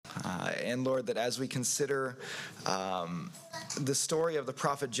And Lord, that as we consider the story of the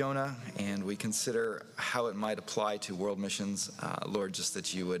prophet Jonah, and we consider how it might apply to world missions, Lord, just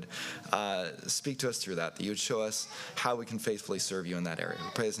that you would speak to us through that you would show us how we can faithfully serve you in that area.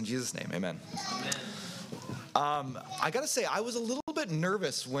 We pray this in Jesus' name, amen. I got to say, I was a little bit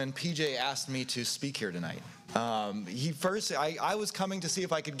nervous when PJ asked me to speak here tonight. I was coming to see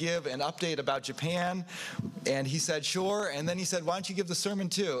if I could give an update about Japan, and he said, sure, and then he said, why don't you give the sermon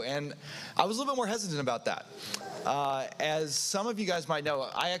too? And I was a little bit more hesitant about that. As some of you guys might know,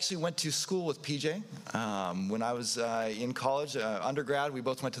 I actually went to school with PJ when I was in college, undergrad. We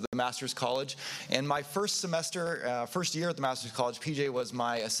both went to the Master's College, and my first year at the Master's College, PJ was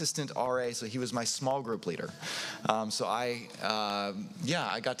my assistant RA, so he was my small group leader. So I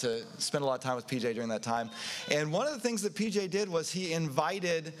got to spend a lot of time with PJ during that time. And one of the things that PJ did was he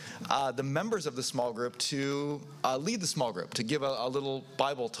invited the members of the small group to lead the small group, to give a little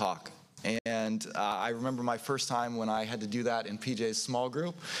Bible talk. And I remember my first time when I had to do that in PJ's small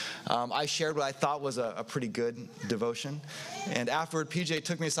group. I shared what I thought was a pretty good devotion. And afterward, PJ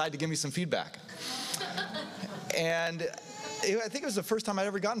took me aside to give me some feedback. And I think it was the first time I'd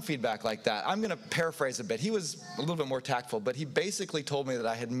ever gotten feedback like that. I'm going to paraphrase a bit. He was a little bit more tactful, but he basically told me that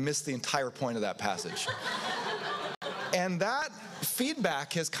I had missed the entire point of that passage. And that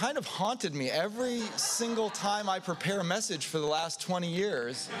feedback has kind of haunted me every single time I prepare a message for the last 20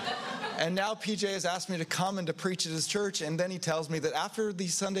 years. And now PJ has asked me to come and to preach at his church, and then he tells me that after the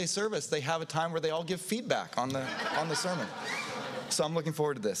Sunday service, they have a time where they all give feedback on the sermon. So I'm looking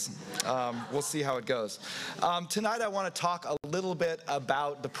forward to this. We'll see how it goes. Tonight I want to talk a little bit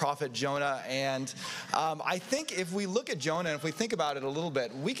about the prophet Jonah. And I think if we look at Jonah, and if we think about it a little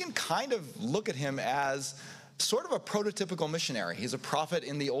bit, we can kind of look at him as sort of a prototypical missionary. He's a prophet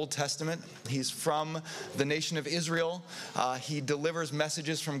in the Old Testament. He's from the nation of Israel. He delivers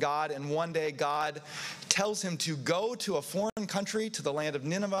messages from God, and one day God tells him to go to a foreign country, to the land of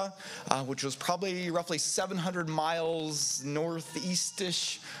Nineveh, which was probably roughly 700 miles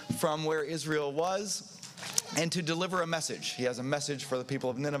northeast-ish from where Israel was, and to deliver a message. He has a message for the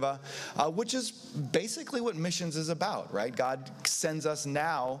people of Nineveh, which is basically what missions is about, right? God sends us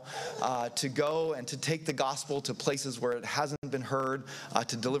now to go and to take the gospel to places where it hasn't been heard,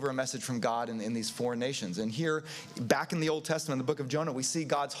 to deliver a message from God in these foreign nations. And here, back in the Old Testament, in the book of Jonah, we see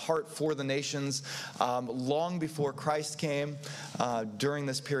God's heart for the nations long before Christ came during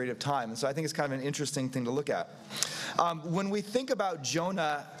this period of time. And so I think it's kind of an interesting thing to look at. When we think about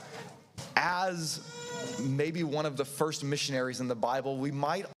Jonah as maybe one of the first missionaries in the Bible, we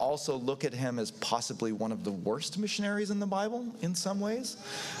might also look at him as possibly one of the worst missionaries in the Bible in some ways.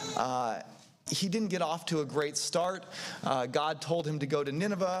 He didn't get off to a great start. God told him to go to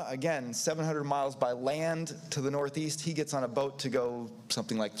Nineveh, again, 700 miles by land to the northeast. He gets on a boat to go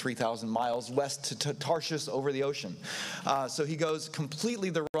something like 3,000 miles west to Tarshish over the ocean. So he goes completely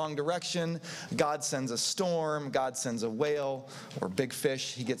the wrong direction. God sends a storm. God sends a whale or big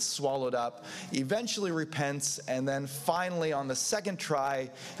fish. He gets swallowed up, eventually repents, and then finally on the second try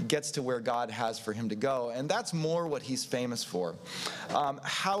gets to where God has for him to go. And that's more what he's famous for.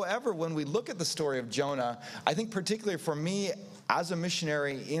 However, when we look at the story of Jonah, I think particularly for me as a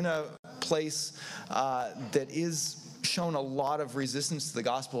missionary in a place that is shown a lot of resistance to the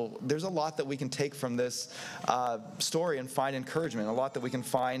gospel, there's a lot that we can take from this story and find encouragement, a lot that we can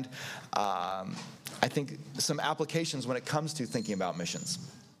find, I think, some applications when it comes to thinking about missions.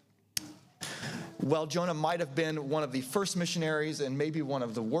 Well, Jonah might have been one of the first missionaries and maybe one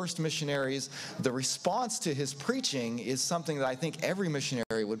of the worst missionaries. The response to his preaching is something that I think every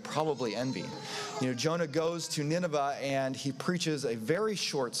missionary would probably envy. You know, Jonah goes to Nineveh and he preaches a very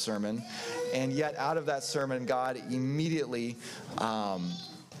short sermon, and yet out of that sermon, God immediately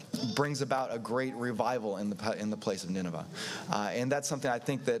brings about a great revival in the place of Nineveh. And that's something I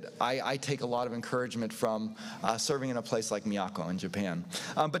think that I take a lot of encouragement from serving in a place like Miyako in Japan.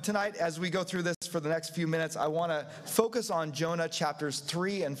 But tonight, as we go through this for the next few minutes, I want to focus on Jonah chapters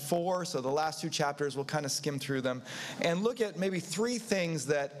 3 and 4. So the last two chapters, we'll kind of skim through them and look at maybe three things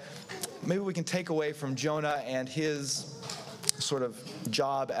that maybe we can take away from Jonah and his sort of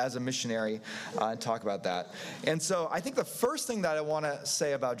job as a missionary and talk about that. And so I think the first thing that I want to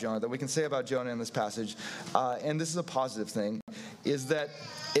say about Jonah, that we can say about Jonah in this passage, and this is a positive thing, is that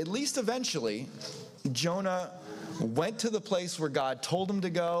at least eventually Jonah went to the place where God told him to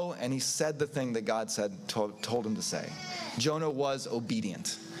go, and he said the thing that God told him to say. Jonah was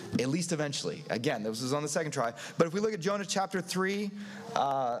obedient. at least eventually. Again, this was on the second try. But if we look at Jonah chapter 3,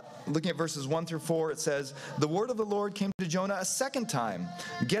 looking at verses 1 through 4, it says, "The word of the Lord came to Jonah a second time.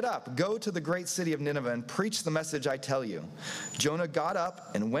 Get up, go to the great city of Nineveh and preach the message I tell you." Jonah got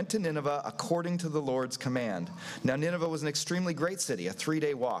up and went to Nineveh according to the Lord's command. Now Nineveh was an extremely great city, a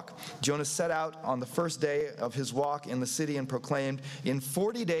 3-day walk. Jonah set out on the first day of his walk in the city and proclaimed, "In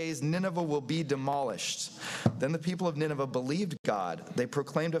 40 days Nineveh will be demolished." Then the people of Nineveh believed God. They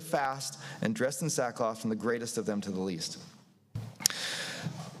proclaimed a fast and dressed in sackcloth from the greatest of them to the least.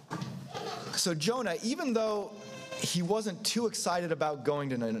 So Jonah, even though he wasn't too excited about going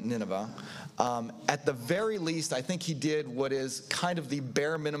to Nineveh, at the very least, I think he did what is kind of the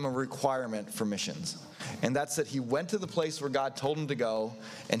bare minimum requirement for missions. And that's that he went to the place where God told him to go,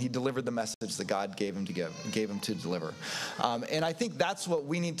 and he delivered the message that God gave him to deliver. And I think that's what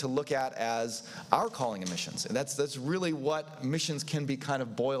we need to look at as our calling in missions. And that's really what missions can be kind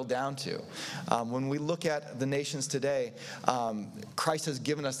of boiled down to. When we look at the nations today, Christ has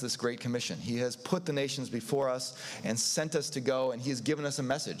given us this great commission. He has put the nations before us and sent us to go, and he has given us a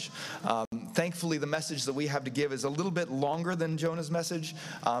message. Thankfully, the message that we have to give is a little bit longer than Jonah's message.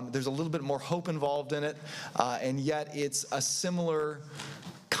 There's a little bit more hope involved in it, and yet it's a similar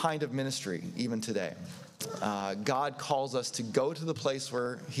kind of ministry even today. God calls us to go to the place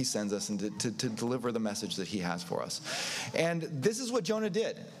where he sends us and to deliver the message that he has for us. And this is what Jonah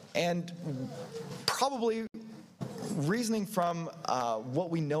did. And probably reasoning from what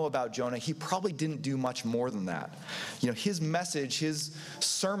we know about Jonah, he probably didn't do much more than that. You know, his message, his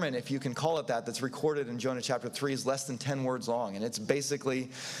sermon, if you can call it that, that's recorded in Jonah chapter 3 is less than 10 words long. And it's basically,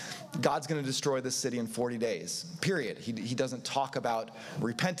 God's going to destroy this city in 40 days, period. He doesn't talk about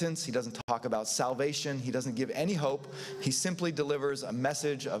repentance. He doesn't talk about salvation. He doesn't give any hope. He simply delivers a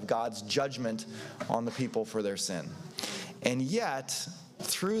message of God's judgment on the people for their sin. And yet,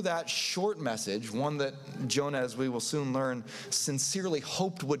 through that short message, one that Jonah, as we will soon learn, sincerely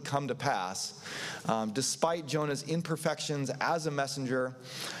hoped would come to pass, despite Jonah's imperfections as a messenger,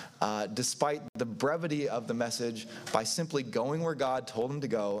 despite the brevity of the message, by simply going where God told him to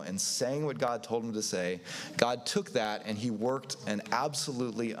go and saying what God told him to say, God took that and he worked an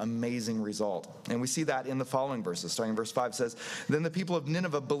absolutely amazing result. And we see that in the following verses. Starting in verse 5 says, "Then the people of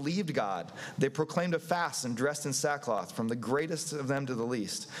Nineveh believed God. They proclaimed a fast and dressed in sackcloth, from the greatest of them to the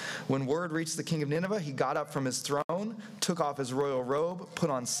least. When word reached the king of Nineveh, he got up from his throne, took off his royal robe,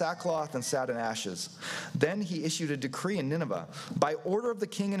 put on sackcloth, and sat in ashes. Then he issued a decree in Nineveh, by order of the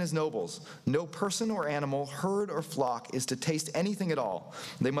king and his nobles, no person or animal, herd or flock is to taste anything at all.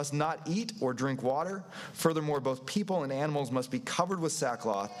 They must not eat or drink water. Furthermore, both people and animals must be covered with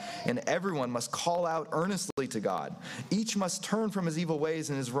sackcloth, and everyone must call out earnestly to God. Each must turn from his evil ways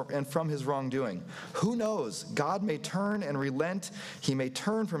and from his wrongdoing. Who knows? God may turn and relent. He may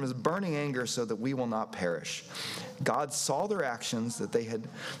turn from his burning anger so that we will not perish." God saw their actions, that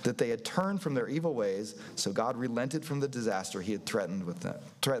they had turned from their evil ways, so God relented from the disaster he had threatened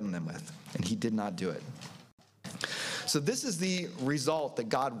them with, and he did not do it. So this is the result that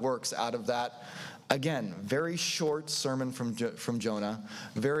God works out of that, again, very short sermon from Jonah,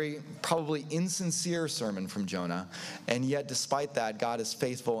 very probably insincere sermon from Jonah, and yet despite that, God is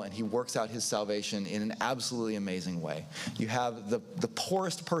faithful and he works out his salvation in an absolutely amazing way. You have the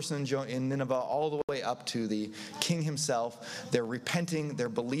poorest person in Nineveh all the way up to the king himself. They're repenting, they're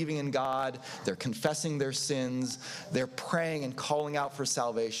believing in God, they're confessing their sins, they're praying and calling out for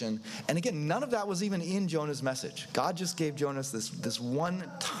salvation. And again, none of that was even in Jonah's message. God just gave Jonah this one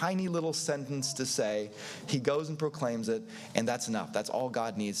tiny little sentence to say. He goes and proclaims it, and that's enough. That's all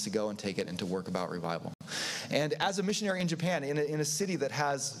God needs to go and take it and to work about revival. And as a missionary in Japan, in a city that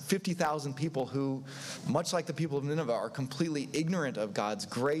has 50,000 people who, much like the people of Nineveh, are completely ignorant of God's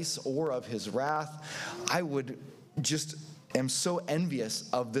grace or of his wrath, I am so envious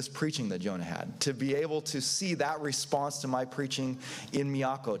of this preaching that Jonah had. To be able to see that response to my preaching in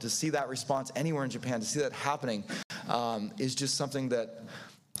Miyako, to see that response anywhere in Japan, to see that happening is just something that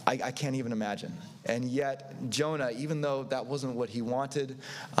I can't even imagine. And yet, Jonah, even though that wasn't what he wanted,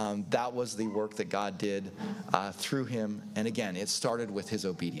 that was the work that God did through him. And again, it started with his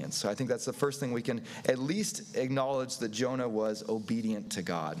obedience. So I think that's the first thing we can at least acknowledge, that Jonah was obedient to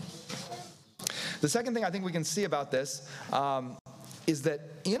God. The second thing I think we can see about this is that,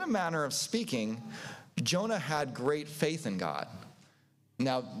 in a manner of speaking, Jonah had great faith in God.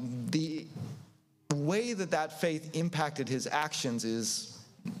 Now, the way that faith impacted his actions is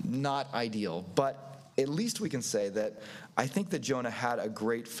not ideal, but at least we can say that I think that Jonah had a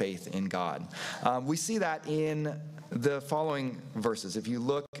great faith in God. We see that in the following verses. If you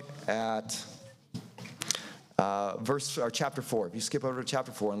look at chapter 4. If you skip over to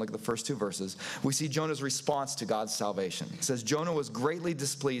chapter 4 and look at the first two verses, we see Jonah's response to God's salvation. It says, Jonah was greatly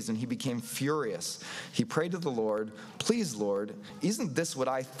displeased and he became furious. He prayed to the Lord, "Please, Lord, isn't this what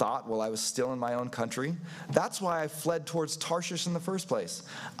I thought while I was still in my own country? That's why I fled towards Tarshish in the first place.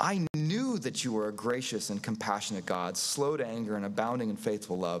 I knew that you were a gracious and compassionate God, slow to anger and abounding in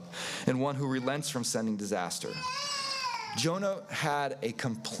faithful love, and one who relents from sending disaster." Jonah had a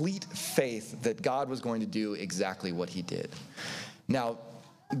complete faith that God was going to do exactly what he did. Now,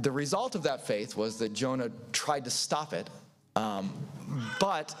 the result of that faith was that Jonah tried to stop it,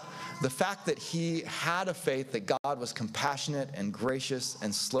 but the fact that he had a faith that God was compassionate and gracious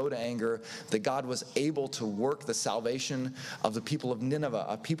and slow to anger, that God was able to work the salvation of the people of Nineveh,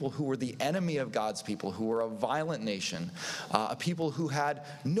 a people who were the enemy of God's people, who were a violent nation, a people who had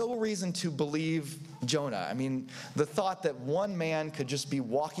no reason to believe Jonah. I mean, the thought that one man could just be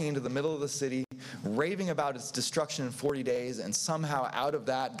walking into the middle of the city, raving about its destruction in 40 days, and somehow out of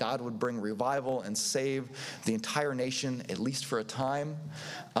that, God would bring revival and save the entire nation, at least for a time,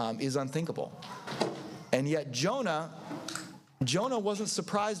 is unthinkable. And yet Jonah wasn't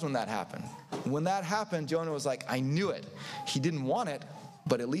surprised when that happened. When that happened, Jonah was like, I knew it. He didn't want it,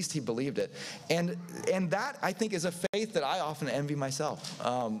 but at least he believed it. And that, I think, is a faith that I often envy myself.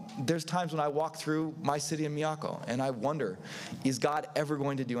 There's times when I walk through my city in Miyako, and I wonder, is God ever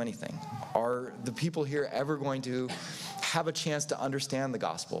going to do anything? Are the people here ever going to have a chance to understand the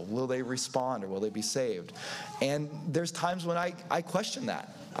gospel? Will they respond, or will they be saved? And there's times when I question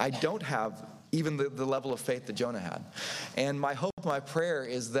that. I don't have even the level of faith that Jonah had. And my hope, my prayer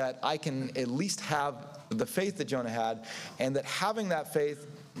is that I can at least have the faith that Jonah had, and that having that faith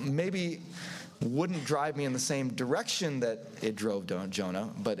maybe wouldn't drive me in the same direction that it drove Jonah,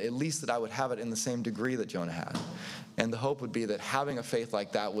 but at least that I would have it in the same degree that Jonah had. And the hope would be that having a faith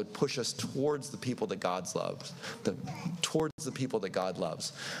like that would push us towards the people that God loves, towards the people that God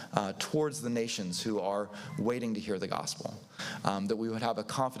loves, towards the nations who are waiting to hear the gospel. That we would have a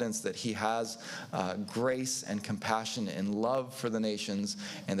confidence that he has grace and compassion and love for the nations,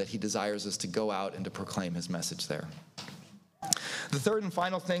 and that he desires us to go out and to proclaim his message there. The third and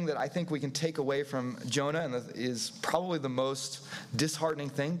final thing that I think we can take away from Jonah, and is probably the most disheartening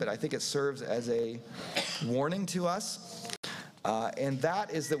thing, but I think it serves as a warning to us, and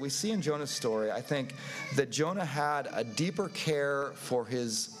that is that we see in Jonah's story, I think, that Jonah had a deeper care for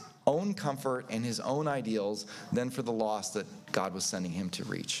his own comfort and his own ideals than for the lost that God was sending him to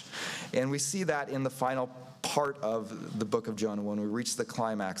reach. And we see that in the final part of the book of Jonah when we reach the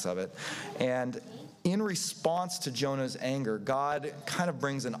climax of it. And in response to Jonah's anger, God kind of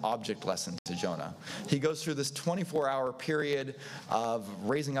brings an object lesson to Jonah. He goes through this 24-hour period of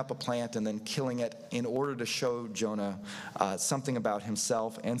raising up a plant and then killing it in order to show Jonah something about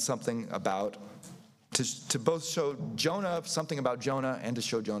himself and something about, to both show Jonah something about Jonah and to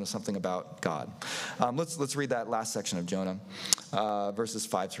show Jonah something about God. Let's read that last section of Jonah, verses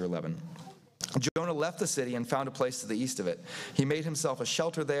 5 through 11. Jonah left the city and found a place to the east of it. He made himself a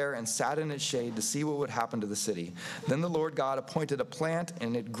shelter there and sat in its shade to see what would happen to the city. Then the Lord God appointed a plant,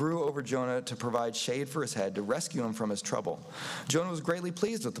 and it grew over Jonah to provide shade for his head, to rescue him from his trouble. Jonah was greatly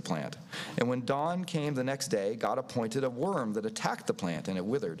pleased with the plant. And when dawn came the next day, God appointed a worm that attacked the plant, and it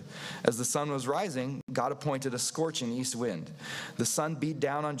withered. As the sun was rising, God appointed a scorching east wind. The sun beat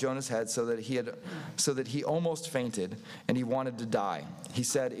down on Jonah's head so that he almost fainted, and he wanted to die. He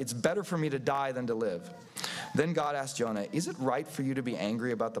said, "It's better for me to die than to live." Then God asked Jonah, "Is it right for you to be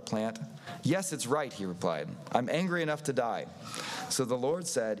angry about the plant?" "Yes, it's right," he replied. "I'm angry enough to die." So the Lord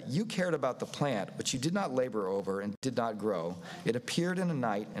said, "You cared about the plant, but you did not labor over and did not grow. It appeared in a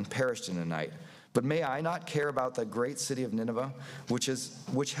night and perished in a night. But may I not care about the great city of Nineveh, which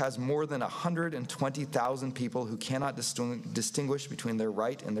has more than 120,000 people who cannot distinguish between their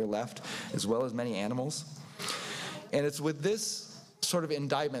right and their left, as well as many animals?" And it's with this sort of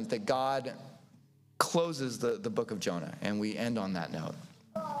indictment that God closes the book of Jonah, and we end on that note.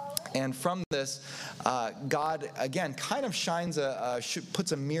 And from this, God, again, kind of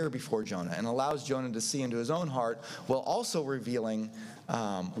puts a mirror before Jonah and allows Jonah to see into his own heart, while also revealing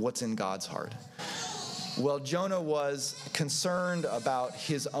what's in God's heart. Well, Jonah was concerned about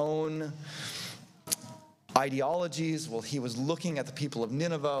his own ideologies. Well, he was looking at the people of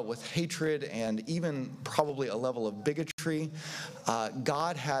Nineveh with hatred and even probably a level of bigotry.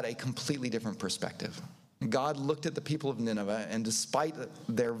 God had a completely different perspective. God looked at the people of Nineveh, and despite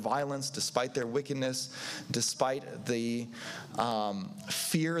their violence, despite their wickedness, despite the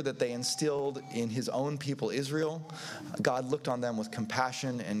fear that they instilled in his own people Israel, God looked on them with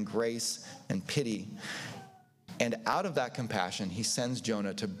compassion and grace and pity. And out of that compassion, he sends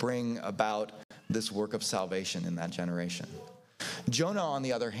Jonah to bring about this work of salvation in that generation. Jonah, on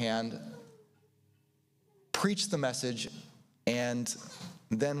the other hand, preached the message and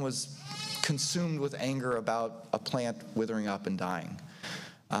then was consumed with anger about a plant withering up and dying.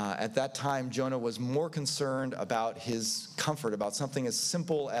 At that time, Jonah was more concerned about his comfort, about something as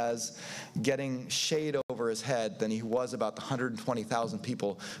simple as getting shade over his head, than he was about the 120,000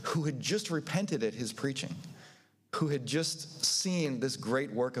 people who had just repented at his preaching, who had just seen this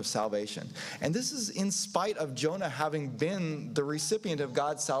great work of salvation. And this is in spite of Jonah having been the recipient of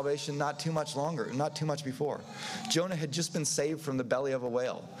God's salvation not too much before. Jonah had just been saved from the belly of a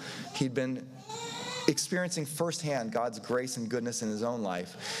whale. He'd been experiencing firsthand God's grace and goodness in his own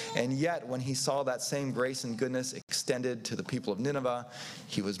life. And yet, when he saw that same grace and goodness extended to the people of Nineveh,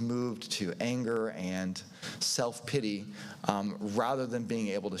 he was moved to anger and self-pity rather than being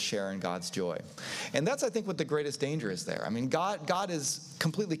able to share in God's joy. And that's, I think, what the greatest danger is there. I mean, God is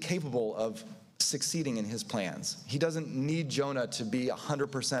completely capable of succeeding in his plans. He doesn't need Jonah to be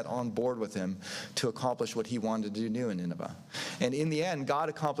 100% on board with him to accomplish what he wanted to do in Nineveh. And in the end, God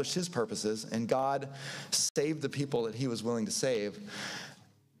accomplished his purposes, and God saved the people that he was willing to save.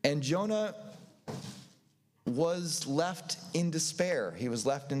 And Jonah was left in despair. He was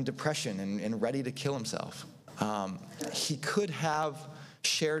left in depression and ready to kill himself. He could have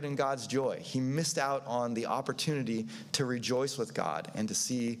shared in God's joy. He missed out on the opportunity to rejoice with God and to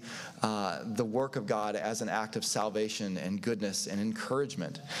see the work of God as an act of salvation and goodness and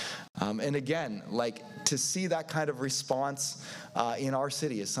encouragement. And again, like, to see that kind of response in our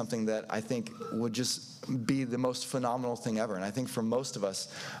city is something that I think would just be the most phenomenal thing ever. And I think for most of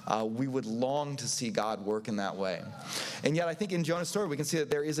us, we would long to see God work in that way. And yet I think in Jonah's story, we can see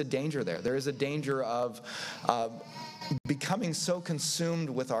that there is a danger there. There is a danger of becoming so consumed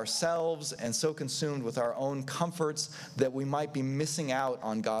with ourselves and so consumed with our own comforts that we might be missing out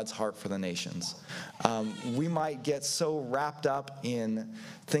on God's heart for the nations. We might get so wrapped up in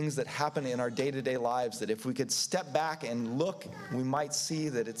things that happen in our day-to-day lives that if we could step back and look, we might see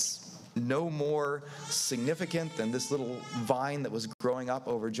that it's no more significant than this little vine that was growing up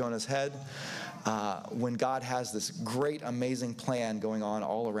over Jonah's head, when God has this great, amazing plan going on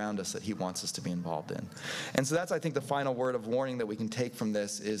all around us that he wants us to be involved in. And so that's, I think, the final word of warning that we can take from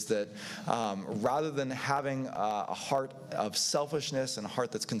this is that rather than having a heart of selfishness and a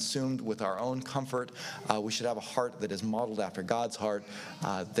heart that's consumed with our own comfort, we should have a heart that is modeled after God's heart,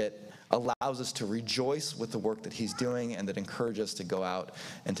 that allows us to rejoice with the work that he's doing and that encourages us to go out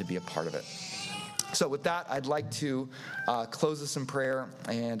and to be a part of it. So with that, I'd like to close this in prayer.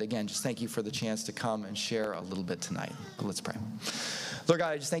 And again, just thank you for the chance to come and share a little bit tonight. But let's pray. Lord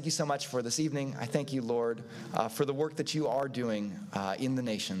God, I just thank you so much for this evening. I thank you, Lord, for the work that you are doing in the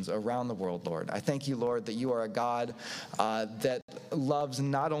nations around the world, Lord. I thank you, Lord, that you are a God that loves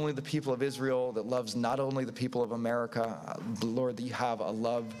not only the people of Israel, that loves not only the people of America, but Lord, that you have a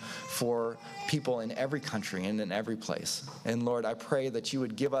love for people in every country and in every place. And Lord, I pray that you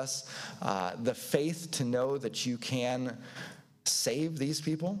would give us the faith to know that you can save these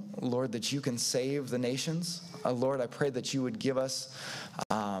people, Lord, that you can save the nations. Lord, I pray that you would give us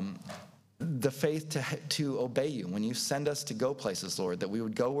the faith to obey you when you send us to go places, Lord, that we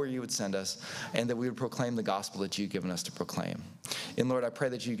would go where you would send us and that we would proclaim the gospel that you've given us to proclaim. And Lord, I pray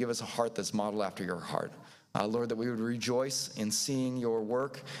that you give us a heart that's modeled after your heart. Lord, that we would rejoice in seeing your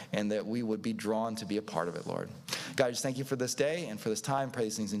work and that we would be drawn to be a part of it, Lord. God, I just thank you for this day and for this time. Pray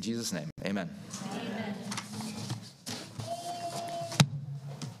these things in Jesus' name. Amen.